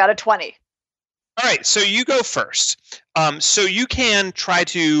 I've got a 20. All right, so you go first. So you can try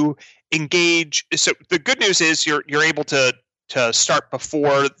to engage. So the good news is you're able to start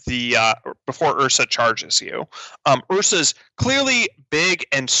before Ursa charges you. Ursa's clearly big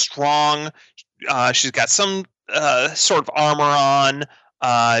and strong. She's got some sort of armor on.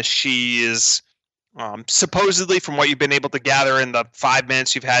 She is supposedly, from what you've been able to gather in the 5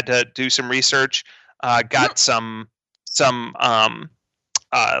 minutes you've had to do some research, got some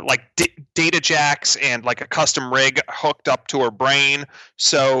like data jacks and like a custom rig hooked up to her brain.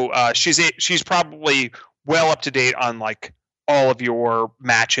 So she's probably well up to date on like all of your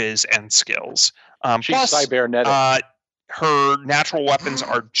matches and skills. She's plus, cybernetic. Her natural weapons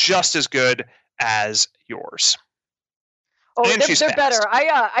are just as good as yours. Oh, and they're better.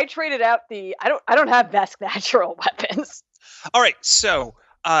 I traded out I don't have Vesk natural weapons. All right, so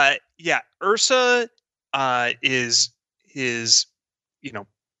Ursa is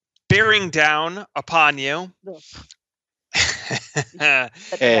bearing down upon you. Yeah,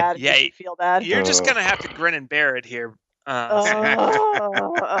 feel bad. You're just gonna have to grin and bear it here. That's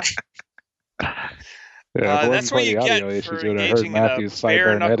what you get for engaging in a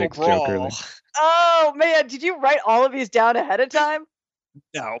bare knuckle brawl. Oh man, did you write all of these down ahead of time?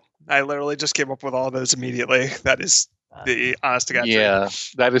 No, I literally just came up with all of those immediately. That is the honest to God truth. Yeah,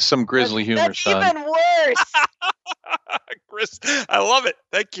 that is some grisly humor, that's son. Even worse. I love it.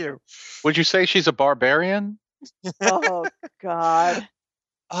 Thank you. Would you say she's a barbarian? Oh God.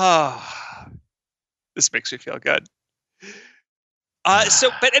 This makes me feel good.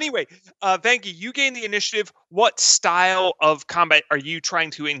 But anyway, Vangie, you gain the initiative. What style of combat are you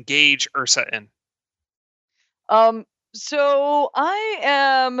trying to engage Ursa in? So I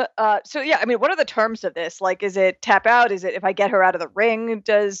am. I mean, what are the terms of this? Like, is it tap out? Is it if I get her out of the ring?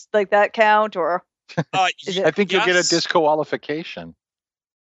 Does like that count? Or I think you'll get a disqualification.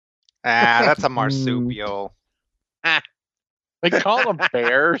 That's a marsupial. They call them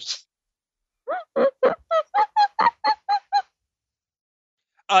bears.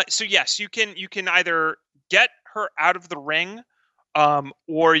 So yes, you can either get her out of the ring,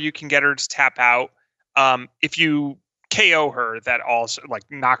 or you can get her to tap out. If you KO her, that also like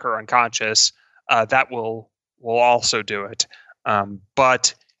knock her unconscious, that will also do it.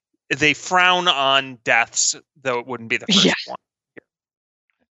 But they frown on deaths, though it wouldn't be the first one.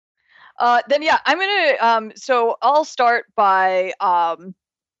 Then I'm gonna. So I'll start by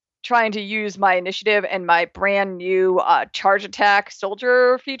trying to use my initiative and my brand new charge attack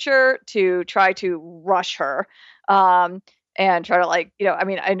soldier feature to try to rush her. And try to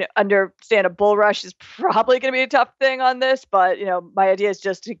I understand a bull rush is probably going to be a tough thing on this, but my idea is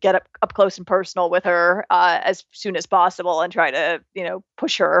just to get up close and personal with her as soon as possible and try to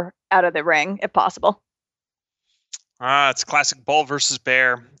push her out of the ring if possible. It's classic bull versus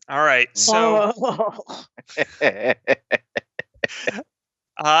bear. All right, so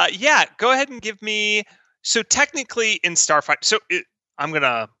go ahead and give me. So technically in Starfighter, I'm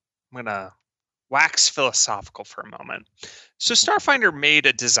gonna wax philosophical for a moment. So Starfinder made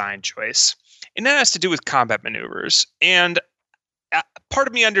a design choice, and that has to do with combat maneuvers. And part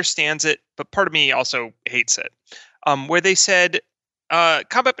of me understands it, but part of me also hates it. Where they said,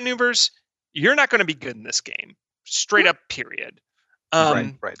 combat maneuvers, you're not going to be good in this game. Straight up, period.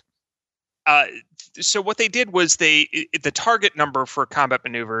 Right. So what they did was the target number for combat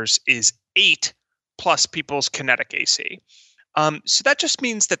maneuvers is 8 plus people's kinetic AC. So that just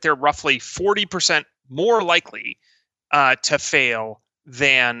means that they're roughly 40% more likely to fail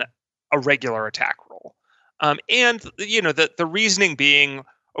than a regular attack roll. And the reasoning being,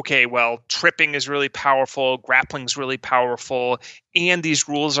 okay, well, tripping is really powerful, grappling is really powerful, and these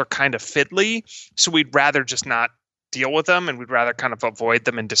rules are kind of fiddly, so we'd rather just not deal with them, and we'd rather kind of avoid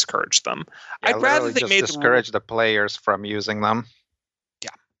them and discourage them. Yeah, I'd rather they just made discourage the players from using them. Yeah.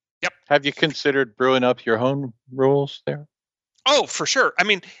 Yep. Have you considered brewing up your own rules there? Oh, for sure. I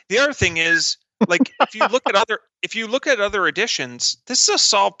mean, the other thing is, like, if you look at other editions, this is a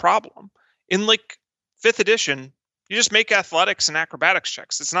solved problem. In like 5th edition, you just make athletics and acrobatics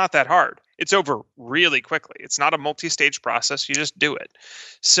checks. It's not that hard. It's over really quickly. It's not a multi-stage process. You just do it.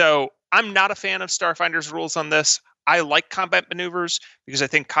 So I'm not a fan of Starfinder's rules on this. I like combat maneuvers because I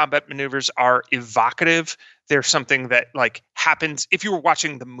think combat maneuvers are evocative. They're something that like happens. If you were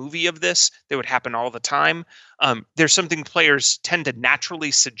watching the movie of this, they would happen all the time. There's something players tend to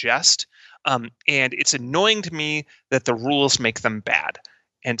naturally suggest. And it's annoying to me that the rules make them bad.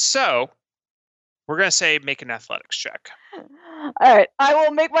 And so we're going to say make an athletics check. All right. I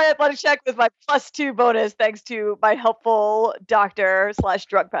will make my athletics check with my +2 bonus thanks to my helpful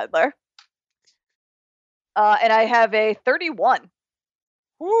doctor/drug peddler. And I have a 31.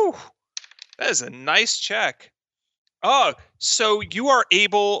 Woo! That is a nice check. Oh, so you are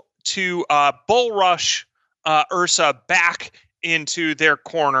able to bull rush Ursa back into their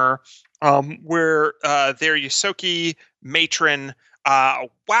corner where their Yosoki matron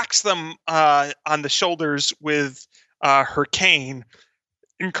whacks them on the shoulders with her cane,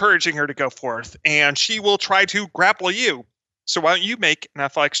 encouraging her to go forth. And she will try to grapple you. So why don't you make an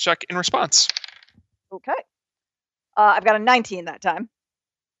athletics check in response? Okay. I've got a 19 that time.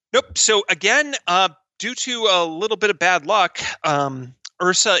 Nope. So again, due to a little bit of bad luck,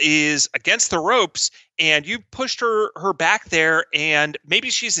 Ursa is against the ropes, and you pushed her back there, and maybe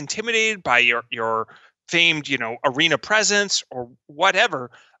she's intimidated by your famed, arena presence or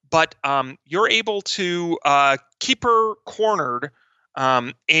whatever. But you're able to keep her cornered,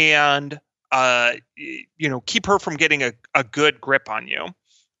 and keep her from getting a good grip on you.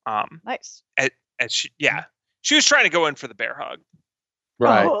 Nice. She was trying to go in for the bear hug.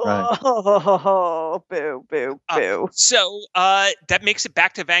 Right. Oh, boo, boo, boo. So that makes it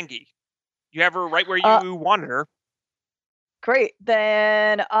back to Vangie. You have her right where you wanted her. Great.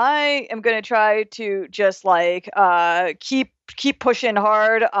 Then I am going to try to just keep pushing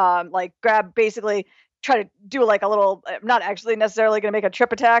hard. Grab, basically try to do like a little, not actually necessarily going to make a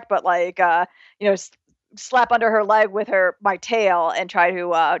trip attack, but slap under her leg with my tail and try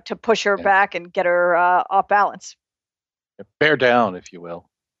to push her back and get her off balance. Bear down, if you will.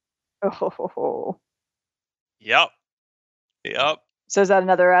 Oh. Yep. So is that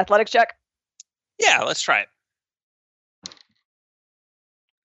another athletics check? Yeah, let's try it.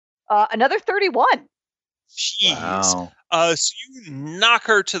 Another 31. Jeez. Wow. So you knock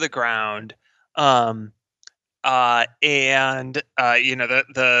her to the ground. And her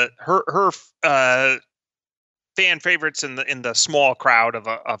fan favorites in the small crowd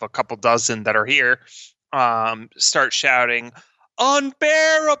of a couple dozen that are here start shouting,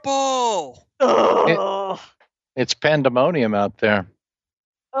 "Unbearable!" It's pandemonium out there.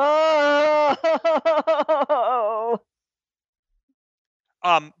 Oh.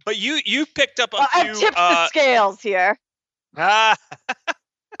 But you picked up a few. I've tipped the scales here.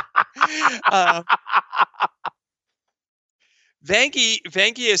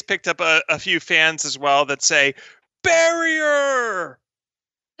 Vangie has picked up a few fans as well that say, "Barrier!"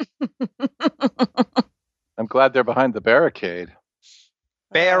 I'm glad they're behind the barricade.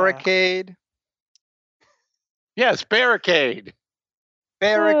 Barricade. Yes, barricade.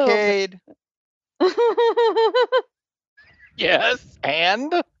 Barricade. Yes,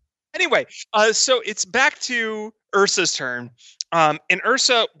 and? Anyway, so it's back to Ursa's turn. And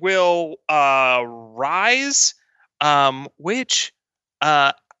Ursa will rise, which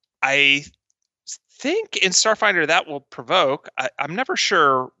I think in Starfinder that will provoke. I'm never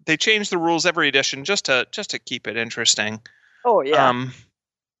sure. They change the rules every edition just to keep it interesting. Oh yeah.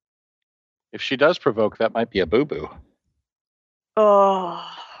 If she does provoke, that might be a boo-boo. Oh,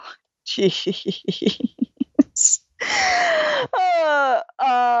 jeez.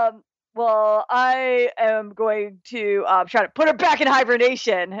 Well, I am going to try to put her back in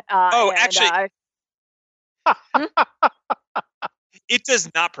hibernation. It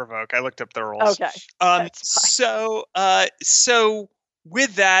does not provoke. I looked up the rules. Okay. So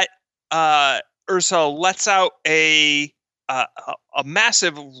with that, Ursa lets out a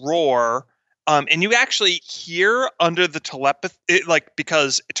massive roar. And you actually hear under the telepathy,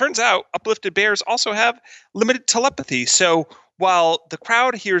 because it turns out uplifted bears also have limited telepathy. So while the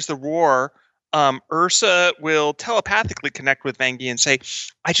crowd hears the roar, Ursa will telepathically connect with Vangie and say,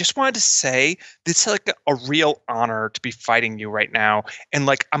 I just wanted to say this is like a real honor to be fighting you right now. And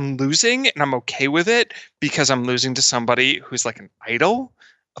like, I'm losing and I'm okay with it because I'm losing to somebody who's like an idol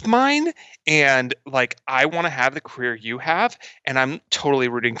of mine. And like, I want to have the career you have. And I'm totally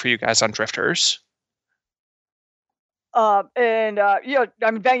rooting for you guys on Drifters.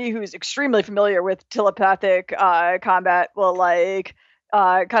 Vangie, who's extremely familiar with telepathic combat, will like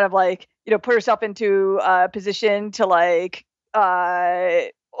kind of like, put herself into a position to like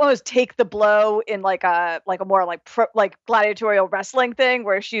almost take the blow in like a more like gladiatorial wrestling thing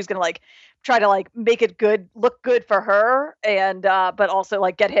where she's gonna like try to like make it look good for her, and but also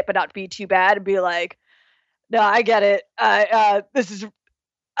like get hit but not be too bad, and be like, no, I get it. This is,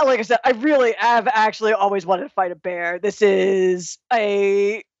 like I said, I really have actually always wanted to fight a bear. This is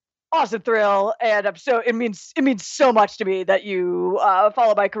a awesome thrill, and it means so much to me that you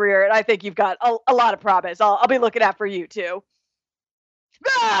follow my career, and I think you've got a lot of promise. I'll be looking out for you too.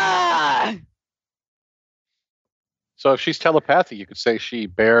 Ah! So if she's telepathic, you could say she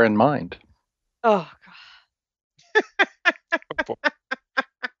bear in mind. Oh God.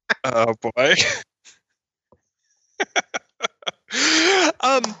 Oh boy.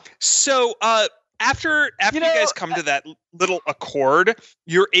 So after you guys come to that little accord,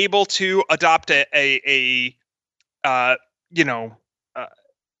 you're able to adopt a kind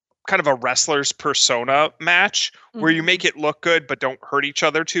of a wrestler's persona match where you make it look good but don't hurt each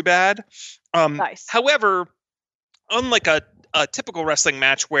other too bad. Nice. However, unlike a typical wrestling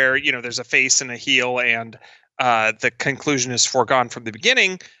match where there's a face and a heel and the conclusion is foregone from the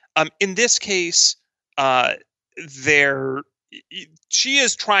beginning, in this case, she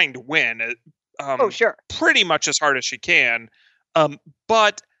is trying to win. Sure. Pretty much as hard as she can.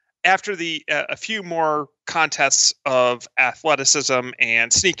 But after a few more contests of athleticism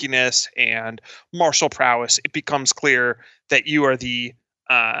and sneakiness and martial prowess, it becomes clear that you are the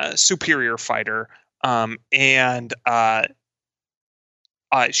superior fighter. And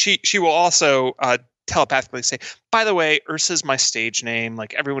she will also telepathically say, by the way, Ursa's my stage name.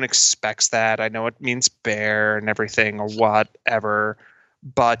 Like, everyone expects that. I know it means bear and everything or whatever,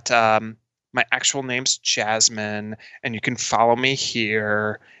 but my actual name's Jasmine, and you can follow me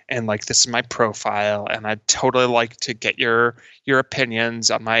here. And like, this is my profile, and I'd totally like to get your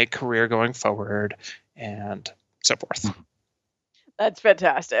opinions on my career going forward, and so forth. That's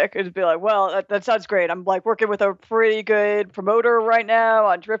fantastic. It'd be like, well, that sounds great. I'm like working with a pretty good promoter right now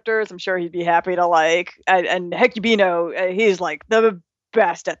on Drifters. I'm sure he'd be happy to like, and Hecubino, he's like the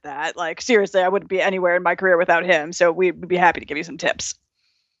best at that. Like, seriously, I wouldn't be anywhere in my career without him. So we'd be happy to give you some tips.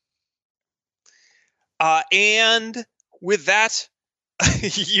 And with that,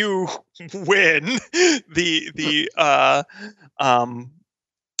 you win the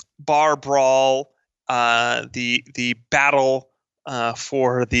bar brawl, the battle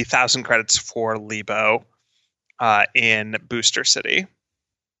for the 1,000 credits for Lebo in Booster City.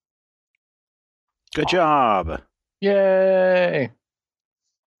 Good job! Yay!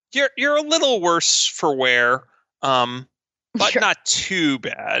 You're a little worse for wear, but Sure. Not too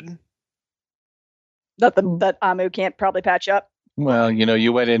bad. Nothing that Amu can't probably patch up. Well,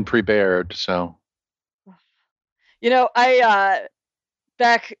 you went in prepared, so. I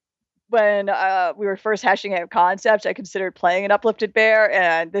back when we were first hashing out concepts, I considered playing an uplifted bear,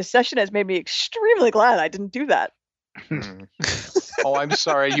 and this session has made me extremely glad I didn't do that. Oh, I'm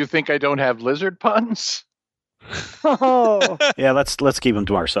sorry. You think I don't have lizard puns? Oh. Yeah, let's keep them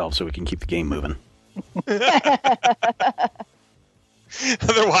to ourselves so we can keep the game moving.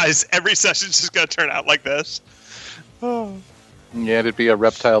 Otherwise, every session's just going to turn out like this. Yeah, it'd be a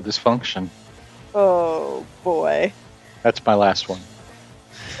reptile dysfunction. Oh boy. That's my last one.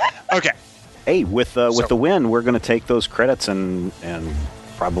 Okay. Hey, with the win, we're going to take those credits and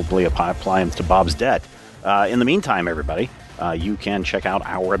probably apply them to Bob's debt. In the meantime, everybody, you can check out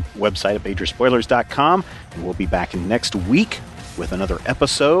our website at majorspoilers.com, and we'll be back next week with another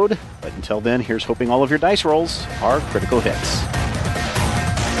episode. But until then, here's hoping all of your dice rolls are critical hits.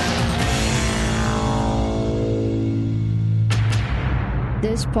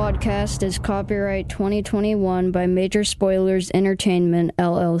 This podcast is copyright 2021 by Major Spoilers Entertainment,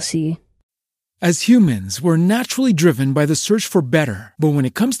 LLC. As humans, we're naturally driven by the search for better. But when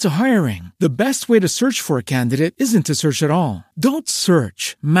it comes to hiring, the best way to search for a candidate isn't to search at all. Don't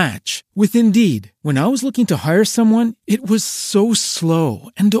search, match with Indeed. When I was looking to hire someone, it was so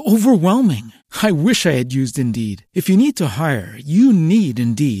slow and overwhelming. I wish I had used Indeed. If you need to hire, you need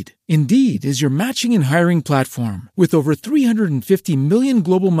Indeed. Indeed is your matching and hiring platform with over 350 million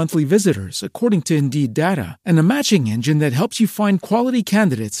global monthly visitors, according to Indeed data, and a matching engine that helps you find quality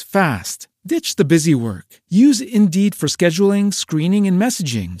candidates fast. Ditch the busy work. Use Indeed for scheduling, screening, and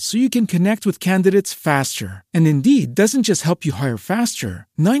messaging so you can connect with candidates faster. And Indeed doesn't just help you hire faster.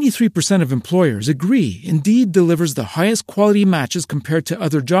 93% of employers agree Indeed delivers the highest quality matches compared to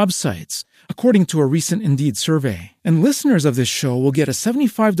other job sites, according to a recent Indeed survey. And listeners of this show will get a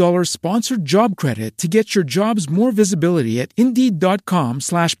 $75 sponsored job credit to get your jobs more visibility at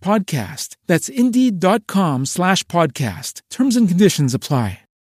Indeed.com/podcast. That's Indeed.com/podcast. Terms and conditions apply.